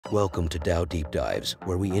Welcome to DAO Deep Dives,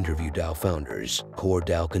 where we interview DAO founders, core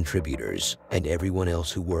DAO contributors, and everyone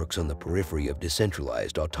else who works on the periphery of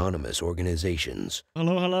decentralized autonomous organizations.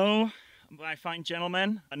 Hello, hello, my fine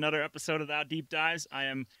gentlemen. Another episode of DAO Deep Dives. I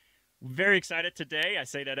am very excited today. I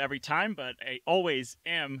say that every time, but I always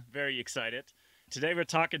am very excited. Today we're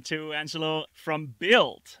talking to Angelo from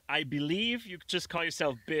Build. I believe you just call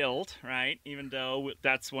yourself Build, right? Even though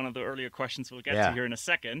that's one of the earlier questions we'll get to here in a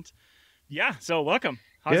second. Yeah, so welcome.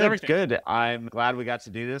 How's everything? Good. I'm glad we got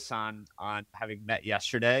to do this on having met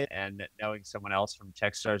yesterday and knowing someone else from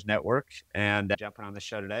Techstars Network and jumping on the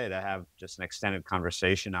show today to have just an extended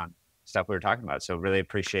conversation on stuff we were talking about. So really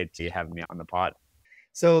appreciate you having me on the pod.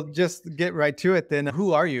 So just get right to it then.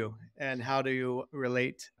 Who are you and how do you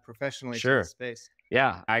relate professionally to the space?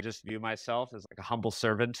 Yeah, I just view myself as like a humble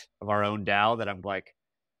servant of our own DAO that I'm like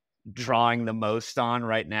drawing the most on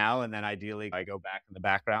right now. And then ideally I go back in the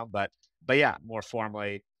background. But yeah, more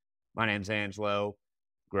formally, my name's Angelo,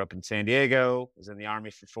 grew up in San Diego, was in the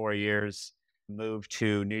Army for 4 years, moved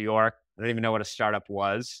to New York. I don't even know what a startup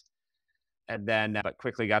was. And then, but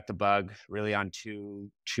quickly got the bug really on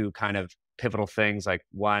two kind of pivotal things. Like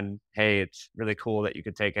one, hey, it's really cool that you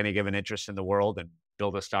could take any given interest in the world and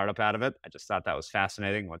build a startup out of it. I just thought that was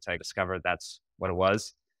fascinating once I discovered that's what it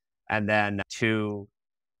was. And then two,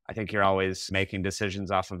 I think you're always making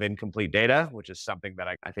decisions off of incomplete data, which is something that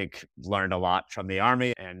I think learned a lot from the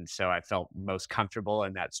Army. And so I felt most comfortable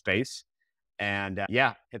in that space. And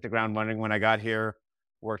hit the ground running when I got here,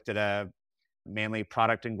 worked at a mainly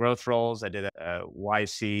product and growth roles. I did a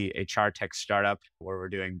YC HR tech startup where we're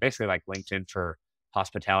doing basically like LinkedIn for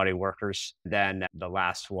hospitality workers. Then the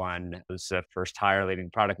last one was the first hire leading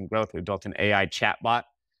product and growth. We built an AI chatbot.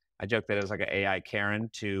 I joke that it was like an AI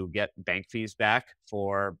Karen to get bank fees back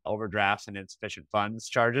for overdrafts and insufficient funds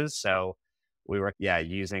charges. So we were,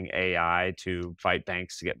 using AI to fight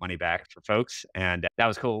banks to get money back for folks. And that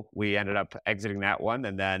was cool. We ended up exiting that one.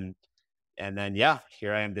 And then,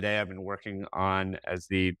 here I am today. I've been working on as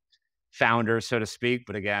the founder, so to speak,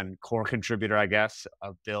 but again, core contributor, I guess,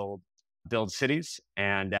 of Build.Cities.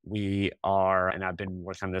 And I've been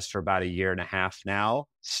working on this for about 1.5 years now.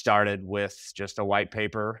 Started with just a white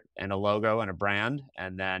paper and a logo and a brand,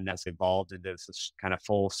 and then has evolved into this kind of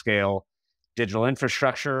full scale digital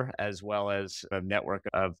infrastructure, as well as a network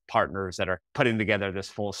of partners that are putting together this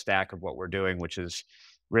full stack of what we're doing, which is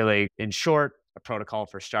really, in short, a protocol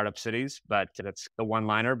for startup cities, but that's the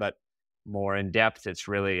one-liner, but more in depth, it's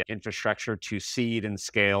really infrastructure to seed and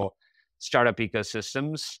scale startup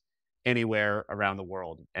ecosystems anywhere around the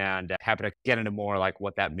world. And happy to get into more like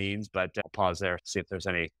what that means, but I'll pause there, see if there's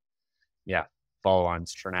any,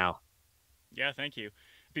 follow-ons for now. Yeah, thank you.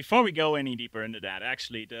 Before we go any deeper into that,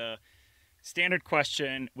 actually, the standard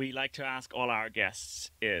question we like to ask all our guests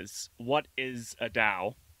is, what is a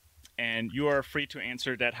DAO? And you are free to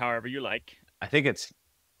answer that however you like. I think it's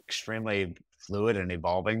extremely fluid and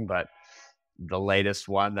evolving, but the latest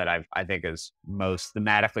one that I think is most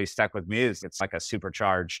thematically stuck with me is it's like a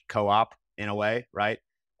supercharged co-op in a way, right?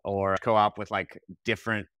 Or co-op with like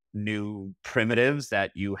different new primitives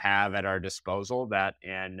that you have at our disposal that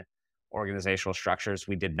in organizational structures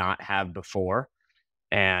we did not have before.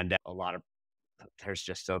 And there's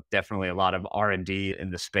just definitely a lot of R&D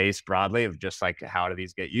in the space broadly of just like, how do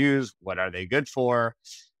these get used? What are they good for?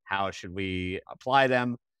 How should we apply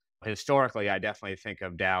them? Historically, I definitely think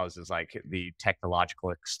of DAOs as like the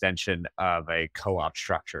technological extension of a co-op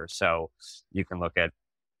structure. So you can look at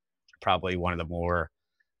probably one of the more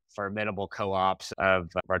formidable co-ops of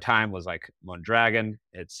our time was like Mondragon.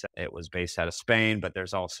 It was based out of Spain, but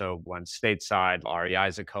there's also one stateside. REI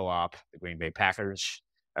is a co-op. The Green Bay Packers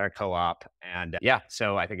are a co-op. And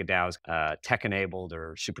so I think a DAO is tech-enabled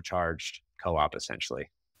or supercharged co-op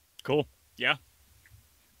essentially. Cool. Yeah.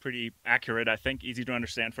 Pretty accurate, I think. Easy to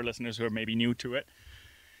understand for listeners who are maybe new to it.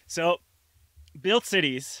 So,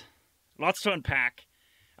 Build.Cities, lots to unpack.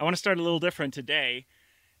 I want to start a little different today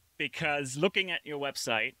because looking at your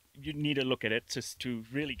website, you need to look at it to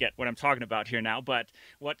really get what I'm talking about here now. But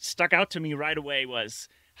what stuck out to me right away was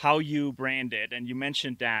how you branded. And you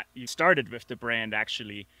mentioned that you started with the brand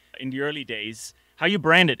actually in the early days, how you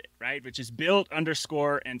branded it, right? Which is Build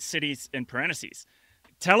 _ and cities in parentheses.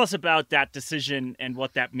 Tell us about that decision and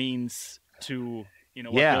what that means to,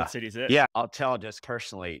 what Build.Cities is. Yeah, I'll tell just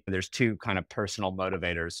personally, there's two kind of personal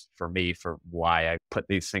motivators for me for why I put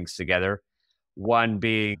these things together. One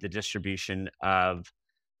being the distribution of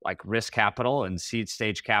like risk capital and seed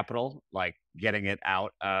stage capital, like getting it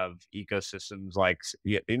out of ecosystems, like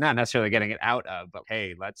you're not necessarily getting it out of, but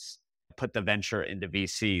hey, let's put the venture into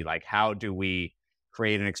VC. Like, how do we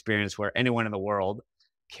create an experience where anyone in the world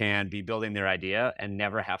can be building their idea and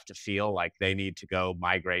never have to feel like they need to go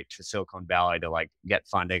migrate to Silicon Valley to like get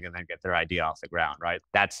funding and then get their idea off the ground, right?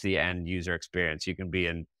 That's the end user experience. You can be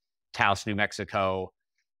in Taos, New Mexico,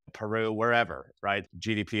 Peru, wherever, right?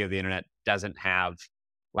 GDP of the internet doesn't have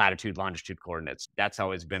latitude, longitude coordinates. That's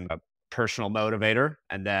always been a personal motivator.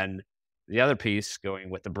 And then the other piece going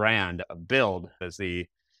with the brand of Build is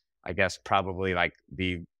I guess, probably like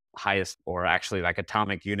the highest or actually like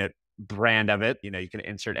atomic unit brand of it. You can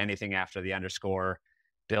insert anything after the underscore,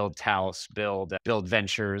 Build Taos, Build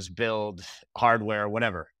Ventures, Build Hardware,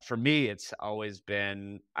 whatever. For me, I've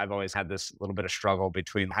always had this little bit of struggle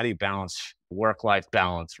between how do you balance work-life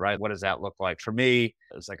balance, right? What does that look like? For me,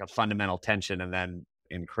 it's like a fundamental tension. And then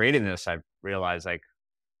in creating this, I realized like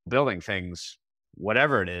building things,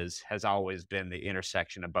 whatever it is, has always been the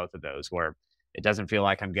intersection of both of those, where it doesn't feel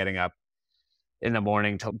like I'm getting up in the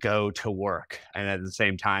morning to go to work. And at the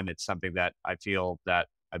same time, it's something that I feel that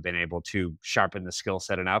I've been able to sharpen the skill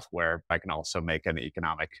set enough where I can also make an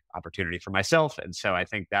economic opportunity for myself. And so I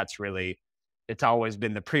think it's always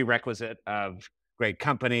been the prerequisite of great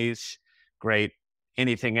companies, great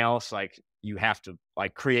anything else. Like you have to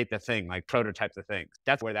like create the thing, like prototype the thing.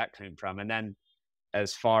 That's where that came from. And then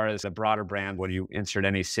as far as a broader brand, when you insert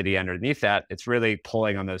any city underneath that, it's really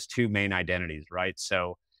pulling on those two main identities, right?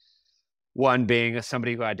 So one being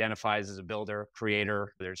somebody who identifies as a builder,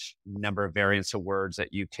 creator. There's a number of variants of words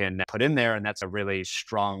that you can put in there, and that's a really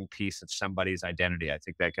strong piece of somebody's identity. I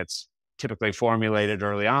think that gets typically formulated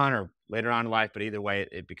early on or later on in life, but either way,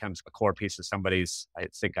 it becomes a core piece of somebody's, I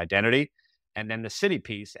think, identity. And then the city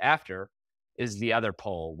piece after is the other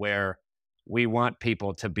pole, where we want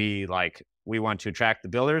people to be like, we want to attract the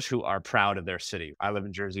builders who are proud of their city. I live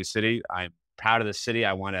in Jersey City. I'm proud of the city.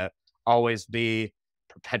 I want to always be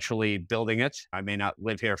perpetually building it. I may not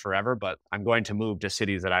live here forever, but I'm going to move to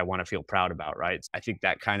cities that I want to feel proud about, right? I think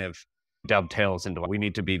that kind of dovetails into we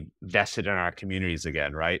need to be vested in our communities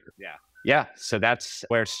again, right? Yeah. Yeah. So that's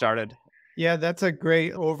where it started. Yeah, that's a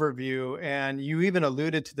great overview. And you even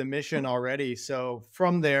alluded to the mission already. So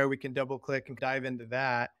from there, we can double click and dive into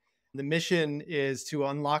that. The mission is to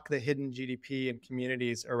unlock the hidden GDP in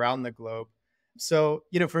communities around the globe. So,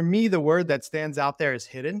 for me, the word that stands out there is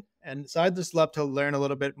hidden. And so I'd just love to learn a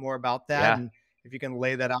little bit more about that. Yeah. And if you can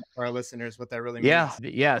lay that out for our listeners, what that really Yeah.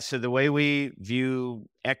 means. Yeah. So the way we view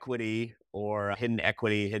equity or hidden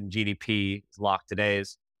equity, hidden GDP locked today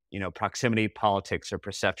is, proximity, politics, or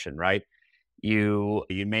perception, right? You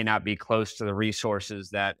may not be close to the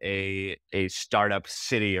resources that a startup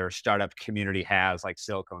city or startup community has, like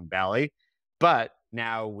Silicon Valley, but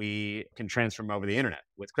now we can transform over the internet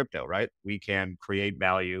with crypto, right? We can create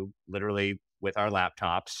value literally with our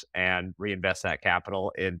laptops and reinvest that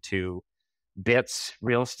capital into bits,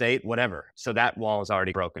 real estate, whatever. So that wall is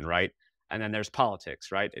already broken, right? And then there's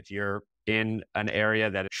politics, right? If you're in an area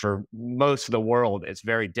that for most of the world, it's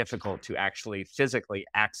very difficult to actually physically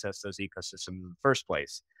access those ecosystems in the first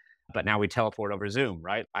place. But now we teleport over Zoom,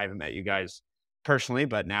 right? I haven't met you guys personally,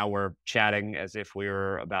 but now we're chatting as if we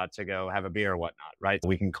were about to go have a beer or whatnot, right?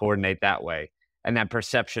 We can coordinate that way. And that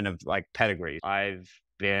perception of like pedigree. I've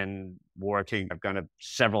gone to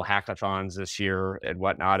several hackathons this year and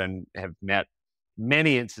whatnot, and have met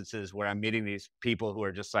many instances where I'm meeting these people who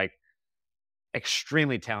are just like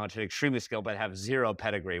extremely talented, extremely skilled, but have zero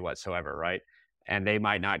pedigree whatsoever, right? And they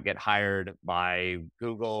might not get hired by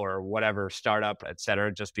Google or whatever startup, et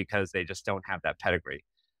cetera, just because they just don't have that pedigree.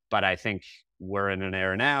 But I think we're in an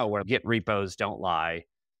era now where Git repos don't lie.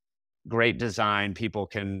 Great design, people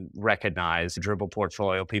can recognize, Dribble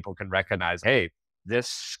portfolio, people can recognize, hey, this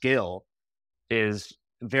skill is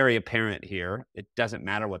very apparent here. It doesn't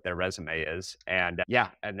matter what their resume is. And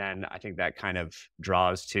and then I think that kind of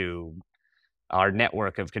draws to our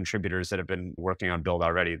network of contributors that have been working on Build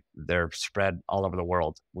already. They're spread all over the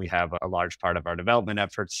world. We have a large part of our development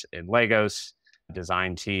efforts in Lagos,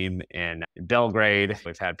 design team in Belgrade.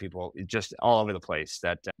 We've had people just all over the place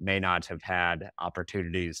that may not have had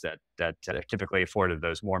opportunities that are typically afforded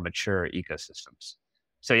those more mature ecosystems.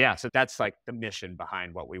 So that's like the mission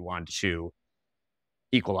behind what we want to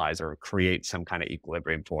equalize or create some kind of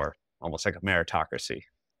equilibrium for, almost like a meritocracy.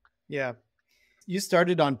 Yeah. You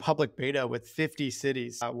started on public beta with 50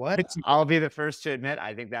 cities. What? I'll be the first to admit,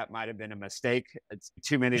 I think that might have been a mistake. It's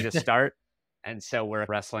too many to start. And so we're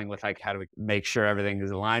wrestling with like, how do we make sure everything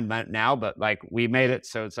is aligned now? But like we made it.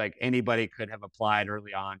 So it's like anybody could have applied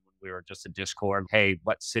early on when we were just a Discord. Hey,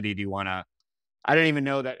 what city do you want to? I didn't even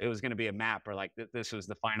know that it was going to be a map or like this was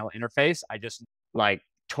the final interface. I just like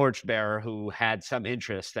torchbearer who had some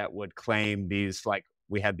interest that would claim these, like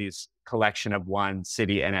we had these collection of one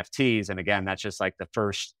city NFTs. And again, that's just like the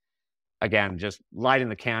first again, just lighting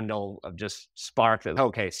the candle of just spark that,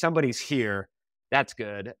 okay, somebody's here. That's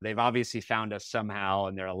good. They've obviously found us somehow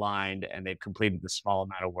and they're aligned and they've completed the small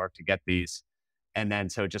amount of work to get these. And then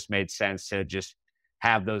so it just made sense to just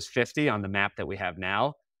have those 50 on the map that we have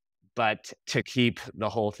now. But to keep the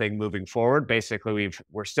whole thing moving forward, basically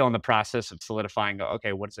we're still in the process of solidifying,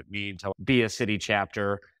 okay, what does it mean to be a city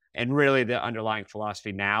chapter? And really the underlying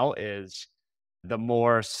philosophy now is the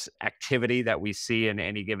more activity that we see in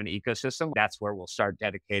any given ecosystem, that's where we'll start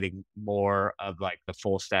dedicating more of like the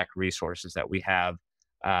full stack resources that we have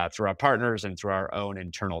through our partners and through our own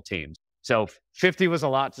internal teams. So 50 was a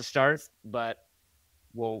lot to start, but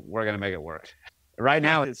we're going to make it work. Right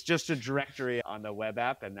now, it's just a directory on the web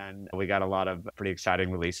app, and then we got a lot of pretty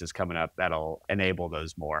exciting releases coming up that'll enable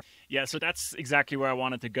those more. Yeah, so that's exactly where I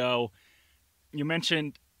wanted to go. You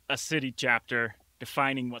mentioned a city chapter,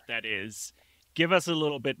 defining what that is. Give us a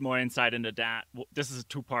little bit more insight into that. This is a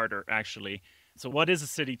two-parter, actually. So what is a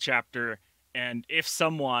city chapter? And if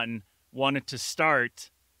someone wanted to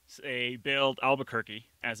start, say, Build Albuquerque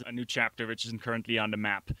as a new chapter, which isn't currently on the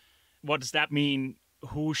map, what does that mean?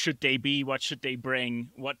 Who should they be? What should they bring?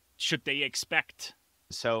 What should they expect?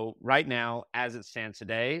 So right now, as it stands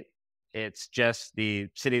today, it's just the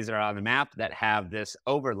cities that are on the map that have this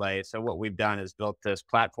overlay. So what we've done is built this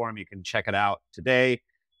platform. You can check it out today,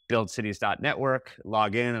 Build.Cities.network.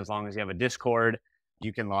 Log in. As long as you have a Discord,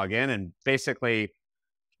 you can log in. And basically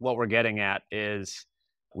what we're getting at is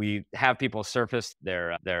we have people surface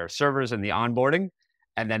their servers in the onboarding,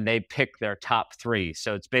 and then they pick their top 3.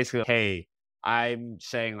 So it's basically, hey, I'm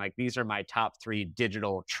saying like, these are my top 3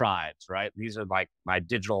 digital tribes, right? These are like my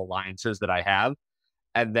digital alliances that I have.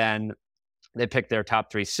 And then they pick their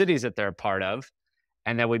top 3 cities that they're a part of.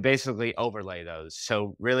 And then we basically overlay those.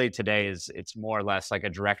 So really today it's more or less like a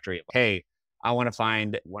directory of, hey, I want to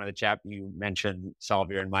find one of the you mentioned,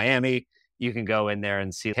 Salvier in Miami. You can go in there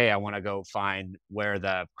and see, hey, I want to go find where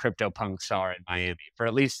the CryptoPunks are in Miami, for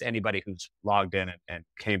at least anybody who's logged in and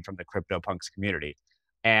came from the CryptoPunks community.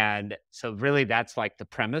 And so really that's like the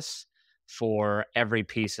premise for every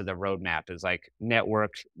piece of the roadmap is like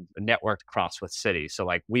networked across with cities. So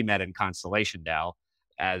like we met in Constellation DAO.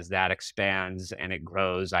 As that expands and it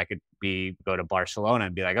grows, I could go to Barcelona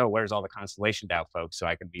and be like, oh, where's all the Constellation DAO folks? So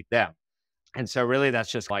I can meet them. And so really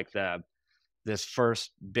that's just like this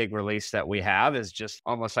first big release that we have is just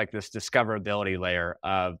almost like this discoverability layer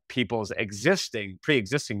of people's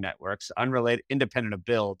pre-existing networks, unrelated, independent of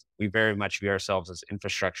Build. We very much view ourselves as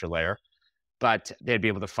infrastructure layer, but they'd be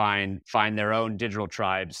able to find their own digital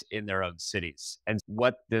tribes in their own cities. And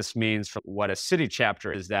what this means for what a city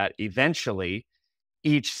chapter is that eventually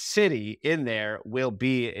each city in there will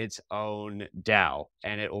be its own DAO,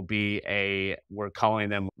 and it will be we're calling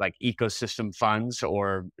them like ecosystem funds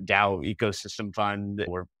or DAO ecosystem fund.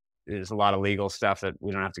 There's a lot of legal stuff that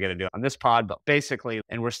we don't have to get into on this pod, but basically,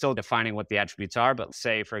 and we're still defining what the attributes are, but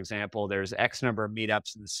say, for example, there's X number of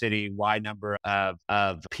meetups in the city, Y number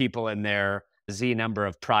of people in there, Z number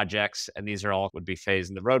of projects, and these are all would be phased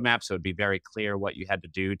in the roadmap. So it'd be very clear what you had to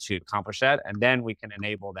do to accomplish that. And then we can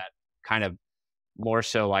enable that kind of more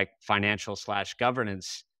so like financial /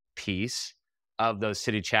 governance piece of those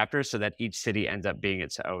city chapters so that each city ends up being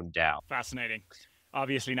its own DAO. Fascinating.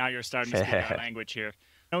 Obviously, now you're starting to speak our language here.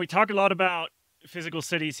 Now, we talk a lot about physical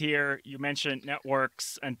cities here. You mentioned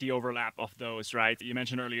networks and the overlap of those, right? You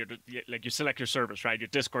mentioned earlier, like you select your servers, right? Your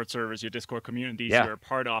Discord servers, your Discord communities you're a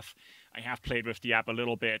part of. I have played with the app a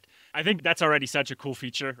little bit. I think that's already such a cool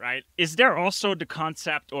feature, right? Is there also the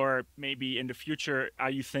concept, or maybe in the future, are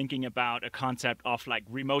you thinking about a concept of like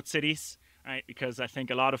remote cities, right? Because I think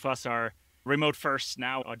a lot of us are remote first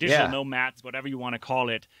now, or digital nomads, whatever you want to call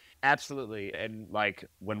it. Absolutely. And like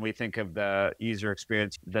when we think of the user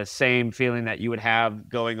experience, the same feeling that you would have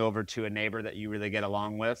going over to a neighbor that you really get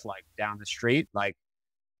along with, like down the street, like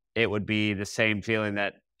it would be the same feeling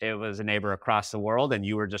that it was a neighbor across the world and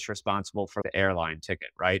you were just responsible for the airline ticket,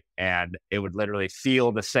 right? And it would literally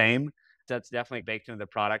feel the same. That's definitely baked into the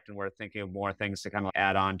product, and we're thinking of more things to kind of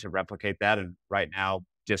add on to replicate that. And right now,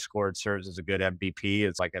 Discord serves as a good MVP.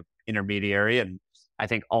 It's like an intermediary. And I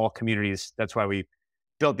think all communities, that's why we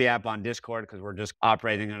built the app on Discord, because we're just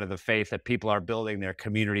operating under the faith that people are building their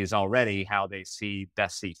communities already how they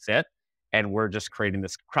best see fit. And we're just creating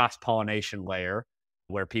this cross-pollination layer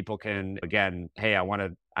where people can, again, hey,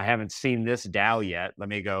 I haven't seen this DAO yet. Let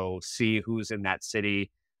me go see who's in that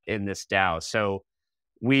city in this DAO. So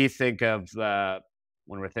we think of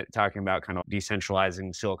when we're talking about kind of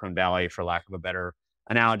decentralizing Silicon Valley, for lack of a better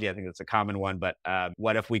analogy, I think that's a common one, but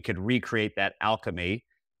what if we could recreate that alchemy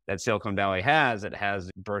that Silicon Valley has, that has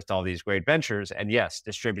birthed all these great ventures, and yes,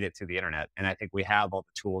 distribute it to the internet. And I think we have all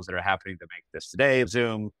the tools that are happening to make this today.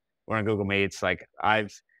 Zoom, we're on Google Meets. Like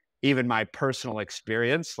even my personal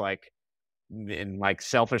experience, like in like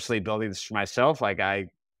selfishly building this for myself, like I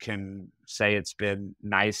can say it's been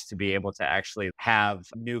nice to be able to actually have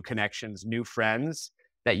new connections, new friends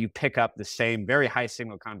that you pick up the same very high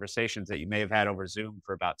signal conversations that you may have had over Zoom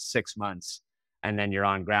for about 6 months. And then you're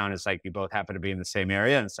on ground. It's like you both happen to be in the same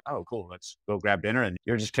area. And it's, oh, cool, let's go grab dinner. And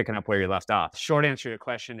you're just picking up where you left off. Short answer to your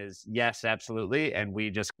question is yes, absolutely. And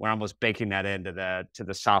we're almost baking that into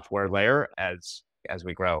the software layer as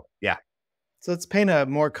we grow. Yeah. So let's paint a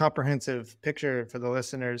more comprehensive picture for the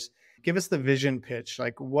listeners. Give us the vision pitch.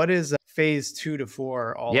 Like, what is phase 2 to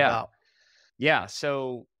 4 all about? Yeah.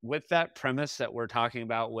 So with that premise that we're talking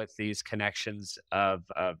about with these connections of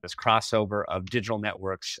this crossover of digital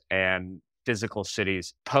networks and physical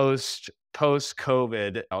cities post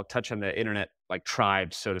COVID, I'll touch on the internet like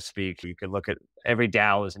tribes, so to speak. You can look at every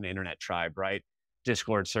DAO as an internet tribe, right?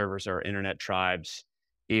 Discord servers are internet tribes.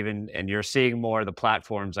 And you're seeing more of the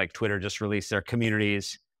platforms like Twitter just released their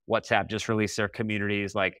communities, WhatsApp just released their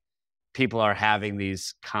communities. Like people are having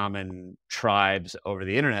these common tribes over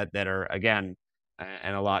the internet that are, again,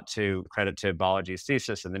 and a lot to credit to Build.Cities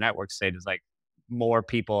thesis in the network state is like more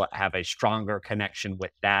people have a stronger connection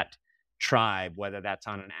with that tribe, whether that's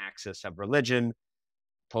on an axis of religion,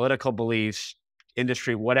 political beliefs,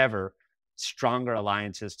 industry, whatever, stronger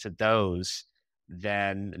alliances to those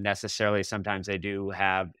than necessarily sometimes they do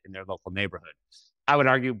have in their local neighborhood. I would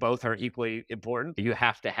argue both are equally important. You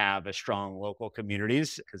have to have a strong local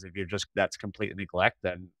communities because if that's complete neglect,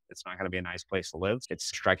 then it's not going to be a nice place to live. It's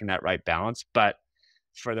striking that right balance. But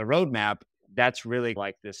for the roadmap, that's really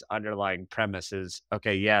like this underlying premise is,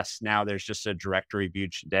 okay, yes, now there's just a directory view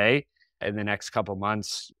today. In the next couple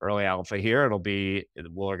months, early alpha here,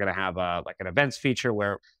 we're going to have like an events feature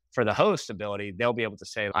where for the host ability, they'll be able to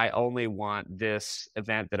say, I only want this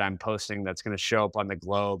event that I'm posting that's going to show up on the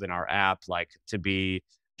globe in our app, like to be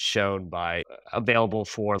shown by available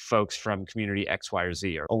for folks from community X, Y, or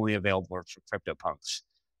Z, or only available for CryptoPunks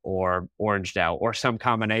or Orange DAO or some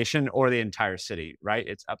combination or the entire city, right?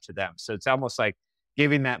 It's up to them. So it's almost like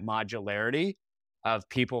giving that modularity of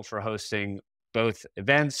people for hosting both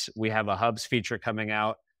events. We have a hubs feature coming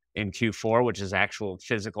out in Q4, which is actual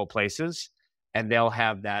physical places. And they'll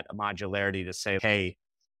have that modularity to say, hey,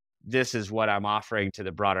 this is what I'm offering to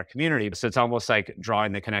the broader community. So it's almost like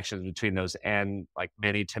drawing the connections between those and like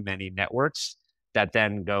many to many networks that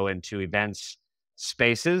then go into events,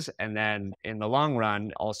 spaces, and then in the long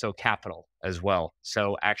run, also capital as well.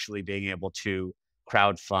 So actually being able to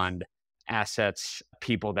crowdfund assets,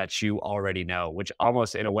 people that you already know, which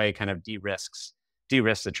almost in a way kind of de-risks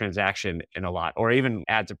the transaction in a lot, or even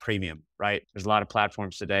adds a premium, right? There's a lot of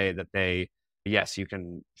platforms today that yes, you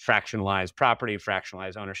can fractionalize property,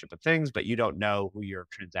 fractionalize ownership of things, but you don't know who you're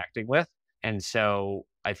transacting with. And so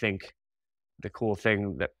I think the cool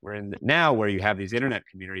thing that we're in now, where you have these internet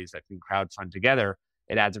communities that can crowdfund together,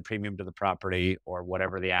 it adds a premium to the property or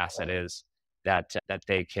whatever the asset is that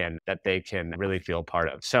they can really feel part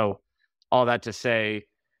of. So all that to say,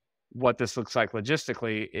 what this looks like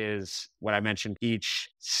logistically is what I mentioned, each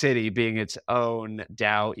city being its own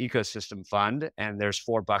DAO ecosystem fund. And there's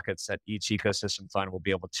 4 buckets that each ecosystem fund will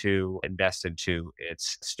be able to invest into.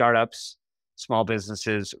 It's startups, small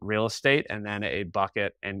businesses, real estate, and then a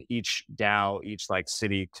bucket. And each DAO, each like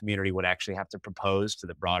city community would actually have to propose to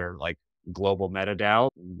the broader like global meta DAO,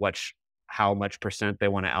 how much percent they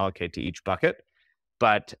want to allocate to each bucket.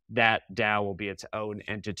 But that DAO will be its own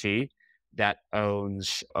entity that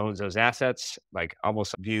owns those assets. Like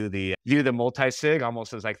almost view the multi-sig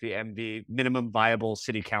almost as like the MV, minimum viable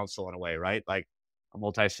city council in a way, right? Like a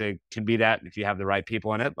multi-sig can be that if you have the right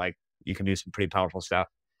people in it, like you can do some pretty powerful stuff.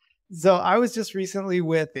 So I was just recently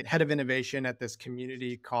with the head of innovation at this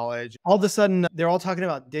community college. All of a sudden, they're all talking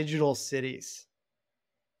about digital cities.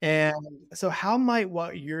 And so how might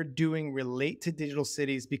what you're doing relate to digital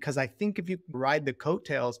cities? Because I think if you ride the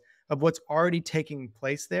coattails of what's already taking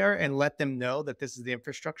place there and let them know that this is the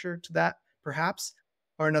infrastructure to that, perhaps,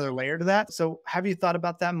 or another layer to that. So have you thought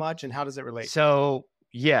about that much and how does it relate? So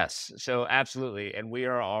yes, so absolutely. And we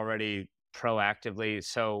are already proactively,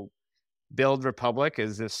 so Build Republic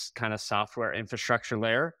is this kind of software infrastructure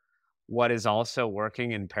layer. What is also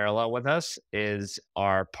working in parallel with us is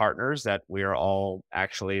our partners that we are all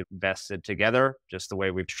actually vested together, just the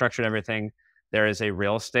way we've structured everything. There is a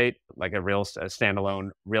real estate, like a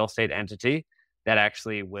standalone real estate entity that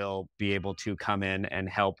actually will be able to come in and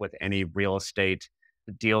help with any real estate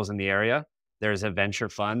deals in the area. There's a venture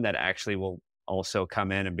fund that actually will also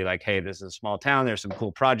come in and be like, hey, this is a small town, there's some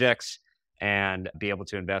cool projects, and be able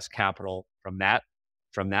to invest capital from that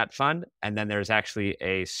fund. And then there's actually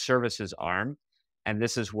a services arm. And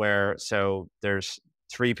this is where, so there's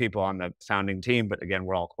 3 people on the founding team, but again,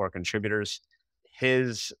 we're all core contributors.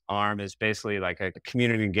 His arm is basically like a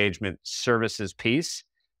community engagement services piece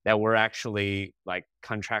that we're actually like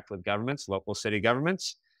contract with governments, local city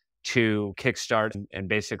governments, to kickstart and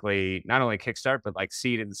basically not only kickstart, but like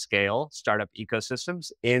seed and scale startup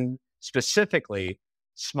ecosystems in specifically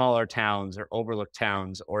smaller towns or overlooked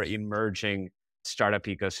towns or emerging startup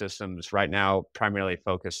ecosystems right now, primarily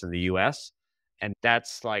focused in the US. And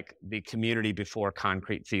that's like the community before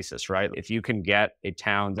concrete thesis, right? If you can get a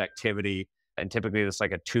town's activity, and typically it's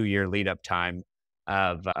like a 2-year lead up time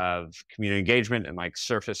of community engagement and like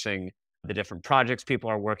surfacing the different projects people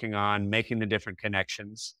are working on, making the different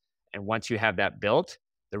connections. And once you have that built,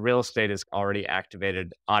 the real estate is already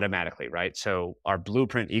activated automatically, right? So our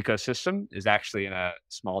blueprint ecosystem is actually in a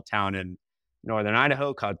small town in northern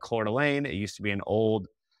Idaho called Coeur d'Alene. It used to be an old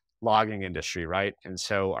logging industry, right? And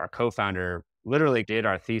so our co-founder literally did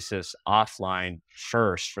our thesis offline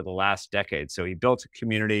first for the last decade. So he built a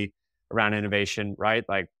community around innovation, right?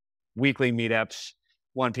 Like weekly meetups,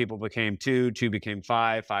 1 people became 2, 2 became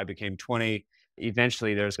 5, 5 became 20.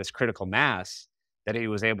 Eventually there's this critical mass that he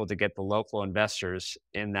was able to get the local investors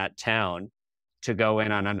in that town to go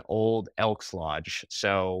in on an old Elks Lodge.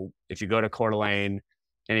 So if you go to Coeur d'Alene,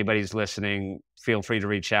 anybody's listening, feel free to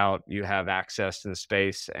reach out. You have access to the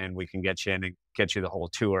space and we can get you in and get you the whole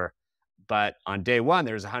tour. But on day 1,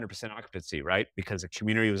 there's 100% occupancy, right? Because the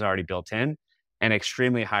community was already built in, and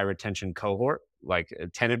extremely high retention cohort, like a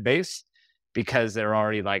tenant base, because they're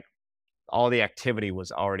already like all the activity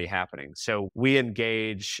was already happening. So we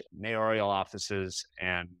engage mayoral offices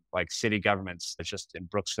and like city governments just in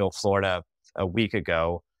Brooksville, Florida a week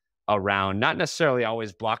ago around not necessarily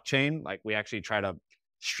always blockchain. Like we actually try to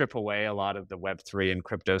strip away a lot of the Web3 and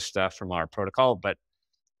crypto stuff from our protocol, but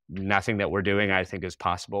nothing that we're doing, I think, is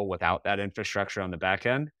possible without that infrastructure on the back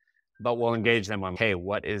end. But we'll engage them on, hey,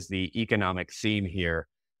 what is the economic theme here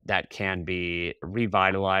that can be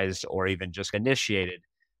revitalized or even just initiated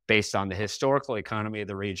based on the historical economy of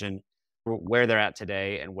the region, where they're at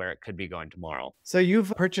today and where it could be going tomorrow. So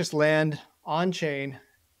you've purchased land on chain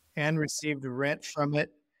and received rent from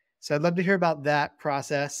it. So I'd love to hear about that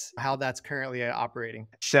process, how that's currently operating.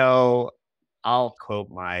 So I'll quote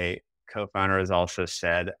my co-founder has also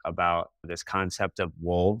said about this concept of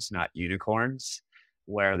wolves, not unicorns,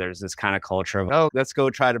 where there's this kind of culture of, oh, let's go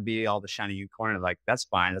try to be all the shiny unicorn. And like, that's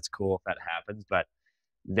fine. That's cool if that happens. But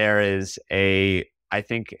there is I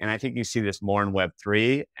think you see this more in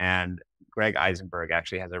Web3, and Greg Eisenberg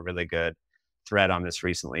actually has a really good thread on this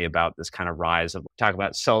recently about this kind of rise of talk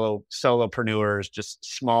about solopreneurs, just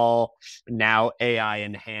small, now AI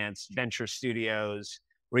enhanced venture studios,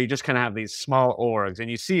 where you just kind of have these small orgs, and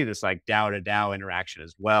you see this like DAO to DAO interaction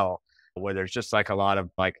as well, where there's just like a lot of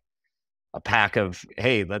like a pack of,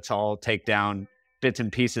 hey, let's all take down bits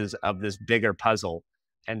and pieces of this bigger puzzle.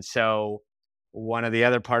 And so one of the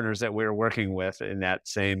other partners that we were working with in that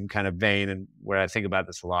same kind of vein, and where I think about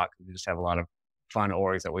this a lot, we just have a lot of fun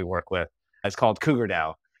orgs that we work with, it's called Cougar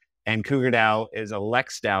DAO. And Cougar DAO is a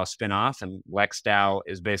Lex DAO spinoff, and Lex DAO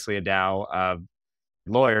is basically a DAO of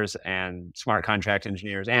lawyers and smart contract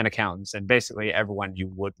engineers and accountants, and basically everyone you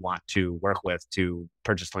would want to work with to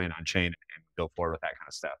purchase land on chain and go forward with that kind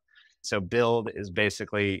of stuff. So Build is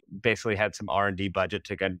basically had some R&D budget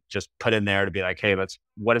to just put in there to be like, hey,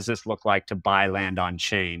 what does this look like to buy land on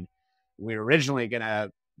chain? We were originally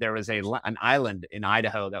there was an island in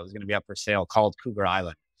Idaho that was going to be up for sale called Cougar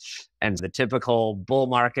Island. And the typical bull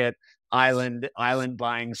market island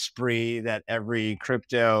buying spree that every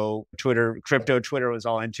crypto Twitter was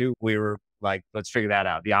all into. We were like, let's figure that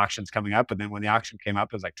out. The auction's coming up. And then when the auction came up,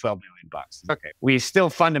 it was like $12 million. Okay. We still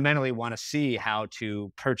fundamentally want to see how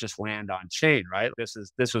to purchase land on chain, right?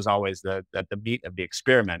 This was always the meat of the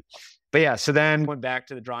experiment. But yeah, so then went back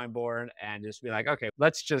to the drawing board and just be like, okay,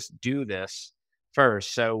 let's just do this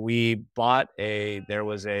first. So we bought there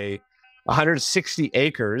was 160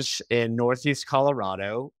 acres in Northeast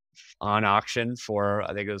Colorado on auction for,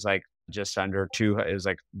 I think it was like just under it was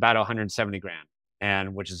like about 170 grand.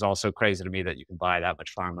 And which is also crazy to me that you can buy that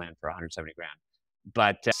much farmland for 170 grand.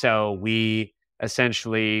 But so we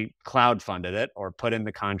essentially cloud funded it or put in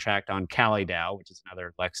the contract on Cali DAO, which is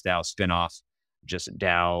another Lex DAO spinoff, just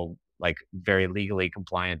DAO, like very legally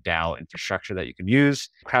compliant DAO infrastructure that you can use,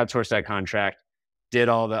 crowdsource that contract, did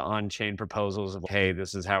all the on-chain proposals of, hey,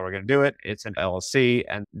 this is how we're going to do it. It's an LLC.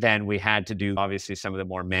 And then we had to do obviously some of the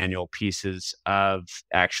more manual pieces of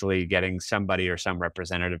actually getting somebody or some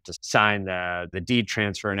representative to sign the deed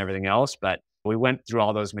transfer and everything else. But we went through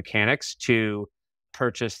all those mechanics to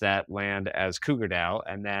purchase that land as Cougar DAO.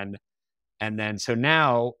 And then so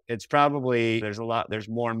now it's probably, there's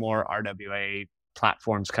more and more RWA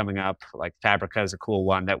platforms coming up. Like Fabrica is a cool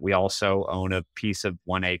one that we also own a piece of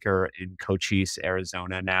 1 acre in Cochise,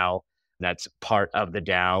 Arizona now. That's part of the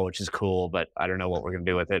DAO, which is cool, but I don't know what we're going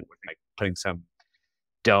to do with it. We're like putting some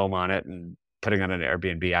dome on it and putting on an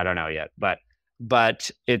Airbnb. I don't know yet,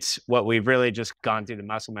 but it's what we've really just gone through the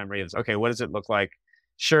muscle memory of, okay, what does it look like?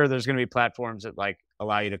 Sure, there's going to be platforms that like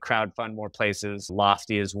allow you to crowdfund more places.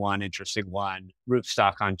 Lofty is one interesting one,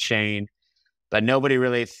 Rootstock on chain, but nobody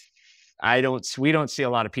really we don't see a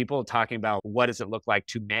lot of people talking about what does it look like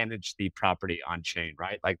to manage the property on chain,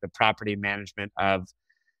 right? Like the property management of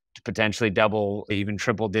potentially double, even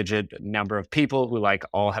triple digit number of people who like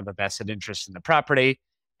all have a vested interest in the property.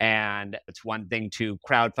 And it's one thing to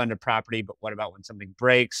crowdfund a property, but what about when something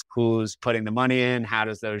breaks? Who's putting the money in? How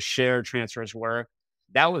does those share transfers work?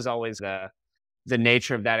 That was always the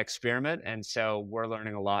nature of that experiment. And so we're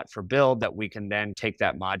learning a lot for Build that we can then take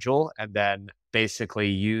that module and then basically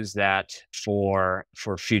use that for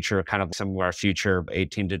future, kind of some of our future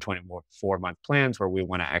 18 to 24 month plans where we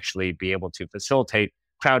want to actually be able to facilitate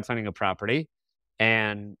crowdfunding a property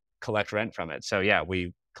and collect rent from it. So yeah,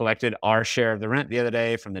 we collected our share of the rent the other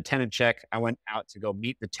day from the tenant check. I went out to go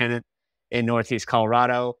meet the tenant in Northeast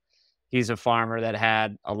Colorado. He's a farmer that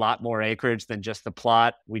had a lot more acreage than just the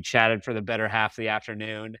plot. We chatted for the better half of the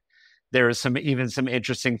afternoon. There was some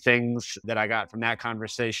interesting things that I got from that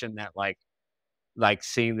conversation that like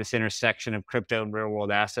seeing this intersection of crypto and real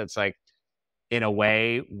world assets, like in a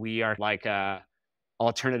way we are like a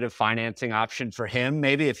alternative financing option for him,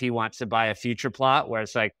 maybe if he wants to buy a future plot where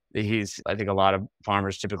it's like I think a lot of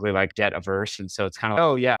farmers typically like debt averse. And so it's kind of like,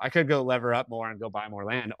 oh yeah, I could go lever up more and go buy more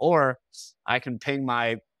land, or I can ping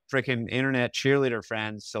my freaking internet cheerleader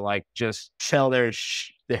friends to like just sell their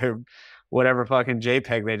whatever fucking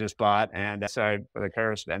JPEG they just bought, and sorry for the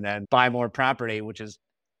curse, and then buy more property, which is,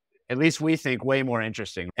 at least we think, way more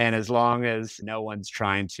interesting. And as long as no one's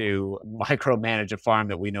trying to micromanage a farm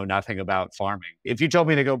that we know nothing about farming. If you told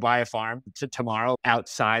me to go buy a farm tomorrow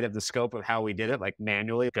outside of the scope of how we did it, like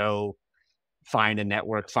manually go find a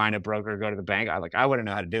network, find a broker, go to the bank, I wouldn't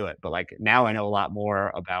know how to do it. But like now I know a lot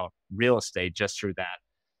more about real estate just through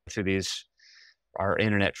our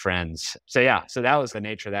internet friends. So yeah, so that was the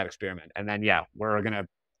nature of that experiment. And then yeah, we're going to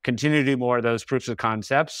continue to do more of those proofs of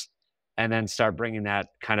concepts and then start bringing that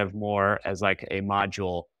kind of more as like a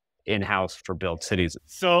module in-house for Build.Cities.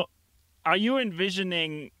 So are you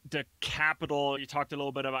envisioning the capital? You talked a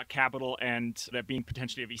little bit about capital and that being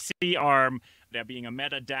potentially a VC arm, that being a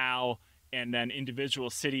meta DAO, and then individual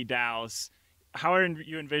city DAOs. How are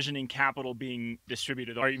you envisioning capital being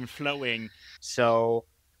distributed or even flowing? So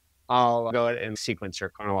I'll go in sequence or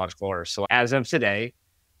chronological order. So as of today,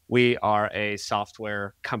 we are a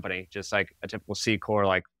software company, just like a typical C Corp,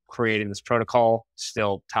 like creating this protocol,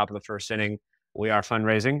 still top of the first inning. We are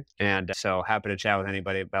fundraising, and so happy to chat with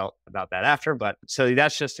anybody about that after. But so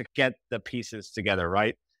that's just to get the pieces together,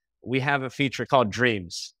 right? We have a feature called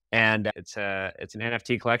Dreams, and it's an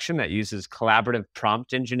NFT collection that uses collaborative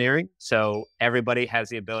prompt engineering. So everybody has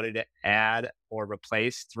the ability to add or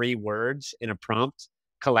replace 3 words in a prompt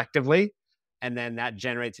collectively, and then that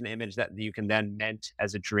generates an image that you can then mint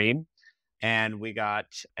as a dream. And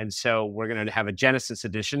so we're going to have a Genesis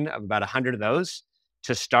edition of about 100 of those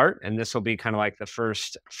to start. And this will be kind of like the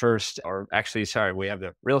first, or actually, sorry, we have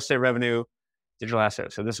the real estate revenue, digital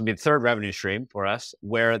assets. So this will be the third revenue stream for us,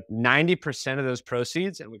 where 90% of those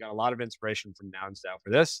proceeds, and we got a lot of inspiration from Nouns DAO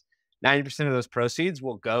for this, 90% of those proceeds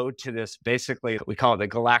will go to this, basically, we call it the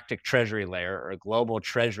galactic treasury layer or global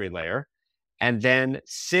treasury layer. And then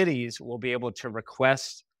cities will be able to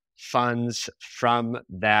request funds from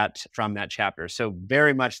that chapter. So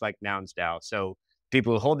very much like Nouns DAO. So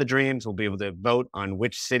people who hold the dreams will be able to vote on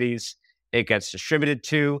which cities it gets distributed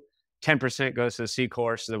to. 10% goes to the C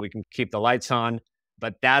Corp so that we can keep the lights on,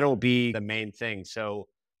 but that'll be the main thing. So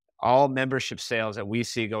all membership sales that we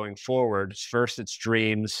see going forward, first it's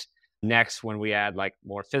dreams. Next, when we add like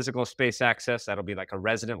more physical space access, that'll be like a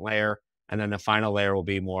resident layer. And then the final layer will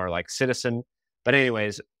be more like citizen. But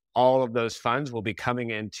anyways, all of those funds will be coming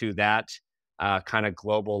into that kind of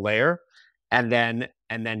global layer and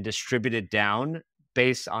then distributed down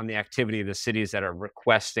based on the activity of the cities that are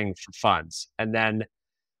requesting for funds. And then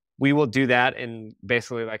we will do that in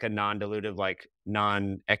basically like a non-dilutive, like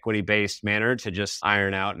non-equity based manner to just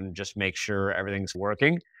iron out and just make sure everything's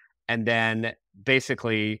working. And then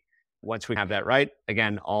basically, once we have that right,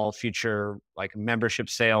 again, all future like membership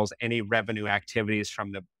sales, any revenue activities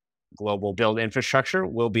from the global build infrastructure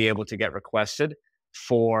will be able to get requested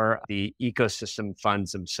for the ecosystem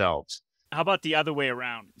funds themselves. How about the other way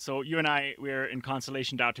around? So you and I, we're in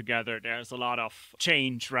Constellation DAO together. There's a lot of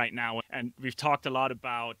change right now. And we've talked a lot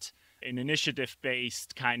about an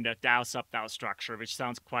initiative-based kind of DAO sub-DAO structure, which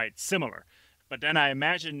sounds quite similar. But then I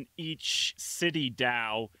imagine each city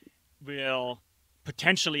DAO will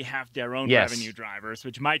potentially have their own revenue drivers,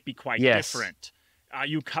 which might be quite different. Are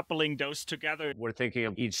you coupling those together? We're thinking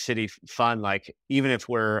of each city fund, like even if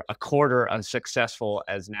we're a quarter as successful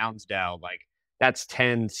as Nouns DAO, like that's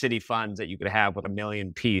 10 city funds that you could have with $1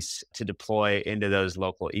 million piece to deploy into those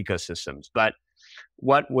local ecosystems. But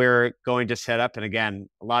what we're going to set up, and again,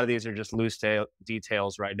 a lot of these are just loose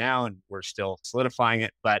details right now, and we're still solidifying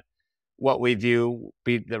it. But what we view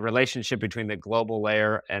be the relationship between the global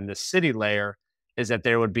layer and the city layer is that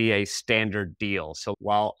there would be a standard deal. So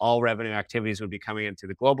while all revenue activities would be coming into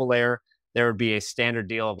the global layer, there would be a standard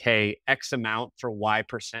deal of, hey, X amount for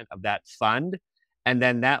Y% of that fund. And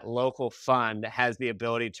then that local fund has the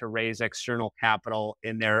ability to raise external capital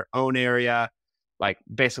in their own area, like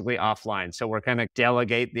basically offline. So we're going to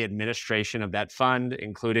delegate the administration of that fund,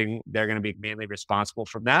 including they're going to be mainly responsible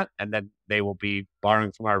for that. And then they will be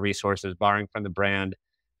borrowing from our resources, borrowing from the brand,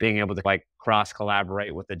 being able to like cross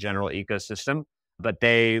collaborate with the general ecosystem. But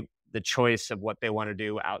the choice of what they want to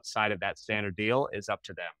do outside of that standard deal is up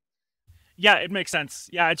to them. Yeah, it makes sense.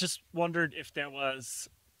 Yeah, I just wondered if there was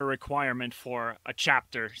a requirement for a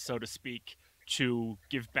chapter, so to speak, to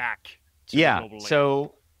give back to the global layer.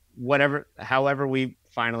 So however we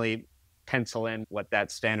finally pencil in what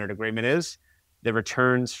that standard agreement is, the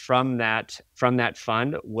returns from that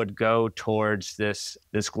fund would go towards this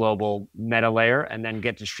global meta layer and then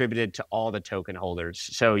get distributed to all the token holders.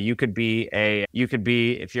 So you could be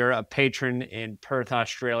if you're a patron in Perth,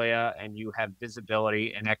 Australia, and you have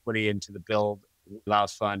visibility and equity into the Build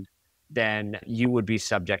Laos fund, then you would be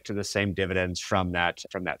subject to the same dividends from that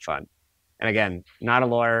fund. And again, not a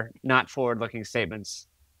lawyer, not forward-looking statements,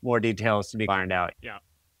 more details to be ironed out. Yeah.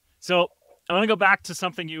 So I want to go back to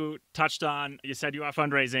something you touched on. You said you are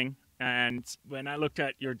fundraising. And when I looked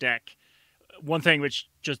at your deck, one thing which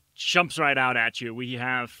just jumps right out at you, we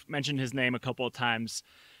have mentioned his name a couple of times,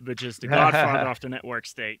 which is the godfather of the network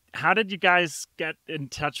state. How did you guys get in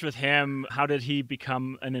touch with him? How did he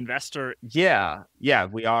become an investor? Yeah,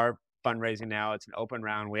 we are fundraising now. It's an open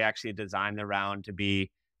round. We actually designed the round to be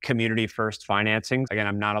community first financing. Again,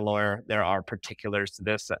 I'm not a lawyer. There are particulars to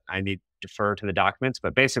this that I need to defer to the documents,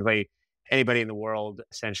 but basically anybody in the world,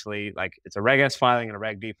 essentially, like it's a Reg S filing and a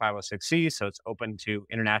Reg D 506C. So it's open to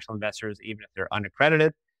international investors, even if they're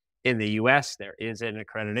unaccredited. In the US, there is an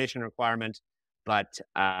accreditation requirement, but,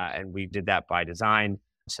 and we did that by design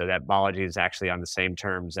so that Build.Cities is actually on the same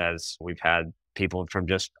terms as we've had people from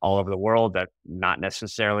just all over the world that not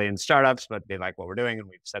necessarily in startups, but they like what we're doing. And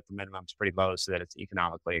we've set the minimums pretty low so that it's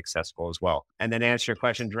economically accessible as well. And then to answer your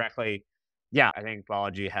question directly, yeah, I think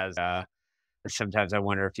Build.Cities has, sometimes I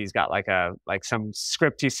wonder if he's got like some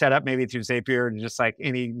script he set up maybe through Zapier and just like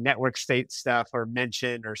any network state stuff or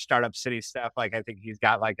mention or startup city stuff. Like I think he's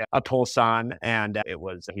got like a pulse on, and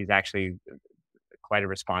he's actually quite a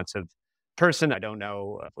responsive person. I don't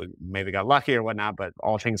know if we maybe got lucky or whatnot, but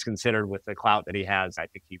all things considered, with the clout that he has, I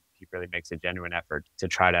think he really makes a genuine effort to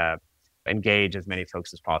try to engage as many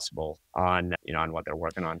folks as possible on what they're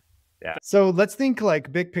working on. Yeah. So let's think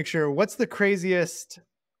like big picture. What's the craziest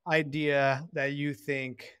idea that you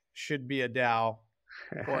think should be a DAO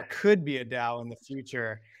or could be a DAO in the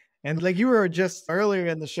future? And like you were just earlier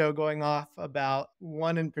in the show going off about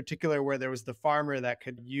one in particular where there was the farmer that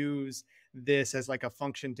could use this as like a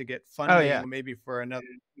function to get funding, maybe for another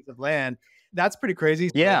piece of land. That's pretty crazy.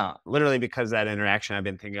 Yeah, literally because of that interaction, I've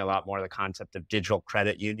been thinking a lot more of the concept of digital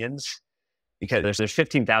credit unions, because there's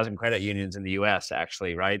 15,000 credit unions in the US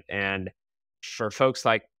actually, right? And for folks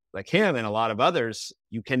like him and a lot of others,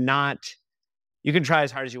 you can try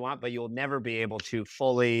as hard as you want, but you'll never be able to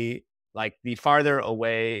fully, like the farther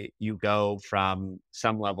away you go from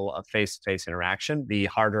some level of face-to-face interaction, the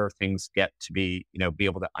harder things get to be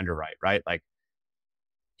able to underwrite, right? Like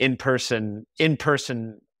in-personness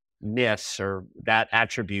or that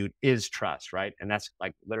attribute is trust, right? And that's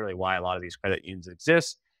like literally why a lot of these credit unions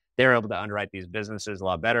exist. They're able to underwrite these businesses a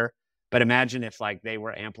lot better. But imagine if like they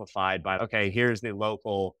were amplified by, okay, here's the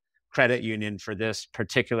local credit union for this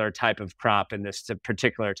particular type of crop in this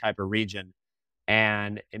particular type of region.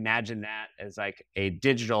 And imagine that as like a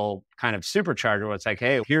digital kind of supercharger where it's like,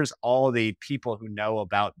 hey, here's all the people who know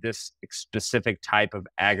about this specific type of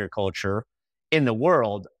agriculture in the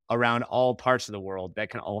world around all parts of the world that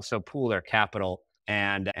can also pool their capital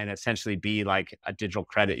and essentially be like a digital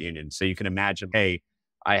credit union. So you can imagine, hey,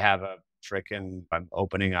 I have I'm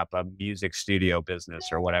opening up a music studio business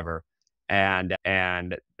or whatever. And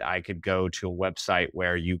I could go to a website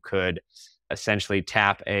where you could essentially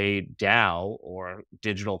tap a DAO or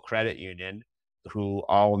digital credit union who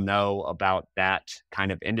all know about that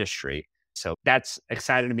kind of industry. So that's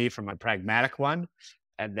exciting to me from a pragmatic one.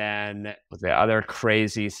 And then the other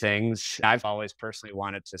crazy things, I've always personally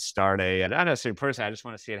wanted to start not necessarily personally, I just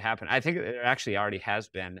want to see it happen. I think it actually already has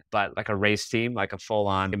been, but like a race team, like a full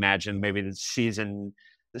on, imagine maybe the season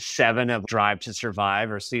 7 of Drive to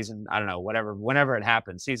Survive or season, I don't know, whatever, whenever it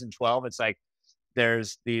happens, season 12, it's like,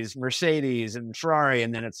 there's these Mercedes and Ferrari,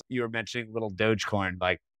 and then it's you were mentioning little Dogecoin,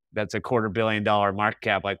 like that's a $250 million market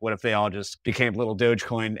cap. Like, what if they all just became little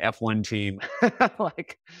Dogecoin F1 team?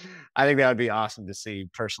 Like, I think that would be awesome to see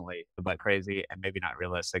personally, but crazy and maybe not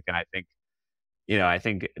realistic. And I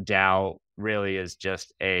think DAO really is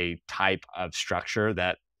just a type of structure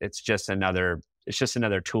that it's just another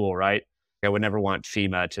tool, right? I would never want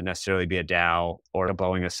FEMA to necessarily be a DAO or a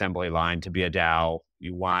Boeing assembly line to be a DAO.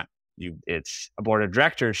 It's a board of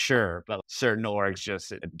directors, sure, but certain orgs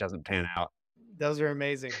just it doesn't pan out. Those are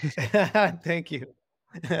amazing. Thank you.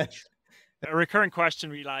 A recurring question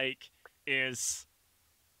we like is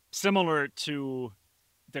similar to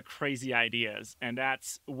the crazy ideas, and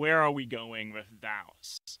that's where are we going with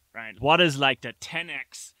DAOs, right? What is like the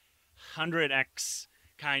 10x, 100x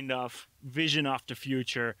kind of vision of the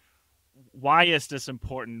future? Why is this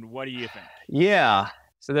important? What do you think? Yeah.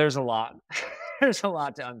 So there's a lot. There's a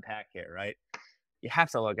lot to unpack here, right? You have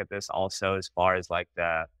to look at this also as far as like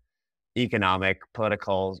the economic,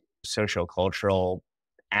 political, social, cultural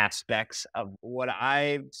aspects of what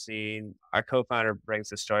I've seen. Our co-founder brings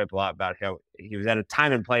the story up a lot about how he was at a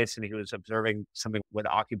time and place and he was observing something with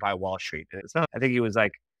Occupy Wall Street. And I think he was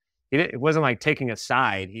like, it wasn't like taking a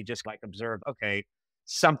side. He just like observed, okay,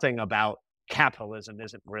 something about capitalism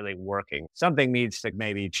isn't really working. Something needs to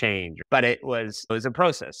maybe change. But it was a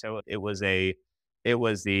process. So it was the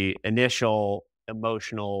initial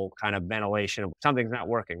emotional kind of ventilation of something's not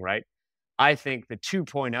working, right? I think the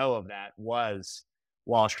 2.0 of that was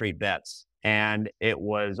Wall Street Bets. And it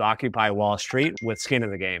was Occupy Wall Street with skin in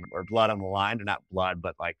the game or blood on the line, or not blood,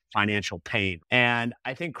 but like financial pain. And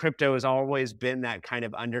I think crypto has always been that kind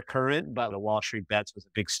of undercurrent, but the Wall Street Bets was a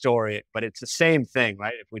big story. But it's the same thing,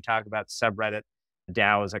 right? If we talk about subreddit,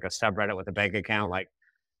 DAO is like a subreddit with a bank account, like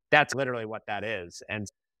that's literally what that is. And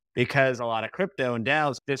because a lot of crypto and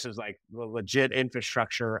DAOs, this is like the legit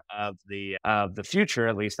infrastructure of the future,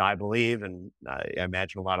 at least I believe, and I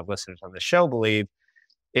imagine a lot of listeners on the show believe,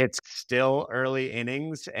 it's still early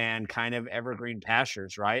innings and kind of evergreen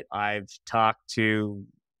pastures, right? I've talked to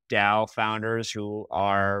DAO founders who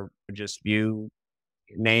are just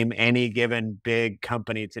name any given big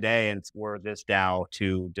company today and we're this DAO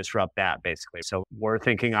to disrupt that basically. So we're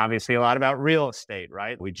thinking obviously a lot about real estate,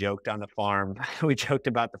 right? We joked on the farm. We joked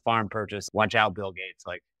about the farm purchase. Watch out, Bill Gates.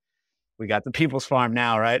 Like we got the people's farm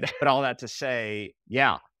now, right? But all that to say,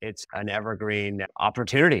 yeah, it's an evergreen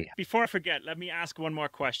opportunity. Before I forget, let me ask one more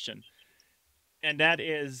question. And that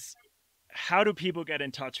is, how do people get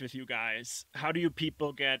in touch with you guys? How do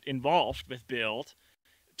people get involved with Build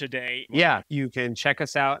today? Yeah, you can check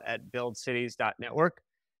us out at Build.Cities.network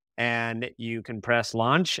and you can press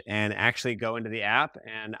launch and actually go into the app.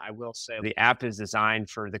 And I will say the app is designed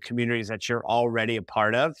for the communities that you're already a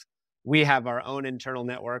part of. We have our own internal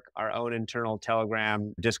network, our own internal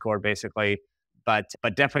Telegram, Discord, basically. But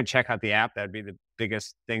definitely check out the app. That'd be the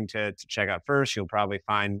biggest thing to check out first. You'll probably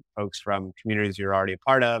find folks from communities you're already a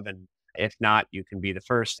part of. And if not, you can be the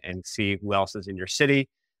first and see who else is in your city.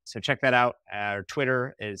 So check that out. Our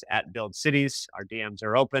Twitter is at Build.Cities. Our DMs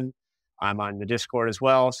are open. I'm on the Discord as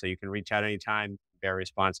well, so you can reach out anytime. Very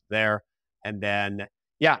responsive there. And then,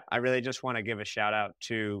 yeah, I really just want to give a shout out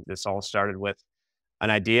to this all started with an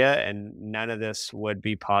idea, and none of this would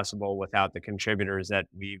be possible without the contributors that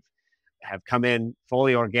have come in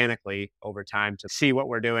fully organically over time to see what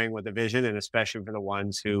we're doing with the vision, and especially for the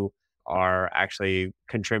ones who are actually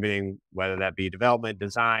contributing, whether that be development,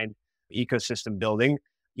 design, ecosystem building,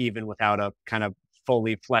 even without a kind of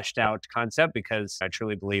fully fleshed out concept, because I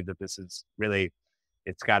truly believe that this is really,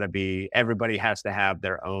 it's got to be, everybody has to have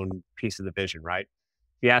their own piece of the vision, right?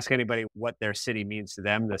 If you ask anybody what their city means to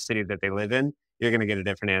them, the city that they live in, you're going to get a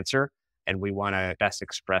different answer. And we want to best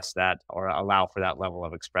express that or allow for that level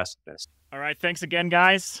of expressiveness. All right. Thanks again,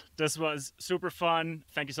 guys. This was super fun.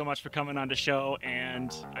 Thank you so much for coming on the show,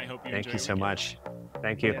 and I hope you enjoy. Thank you so much.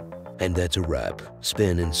 Thank you. And that's a wrap.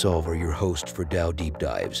 Sven and Solve are your hosts for DAO Deep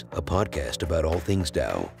Dives, a podcast about all things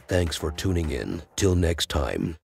DAO. Thanks for tuning in. Till next time.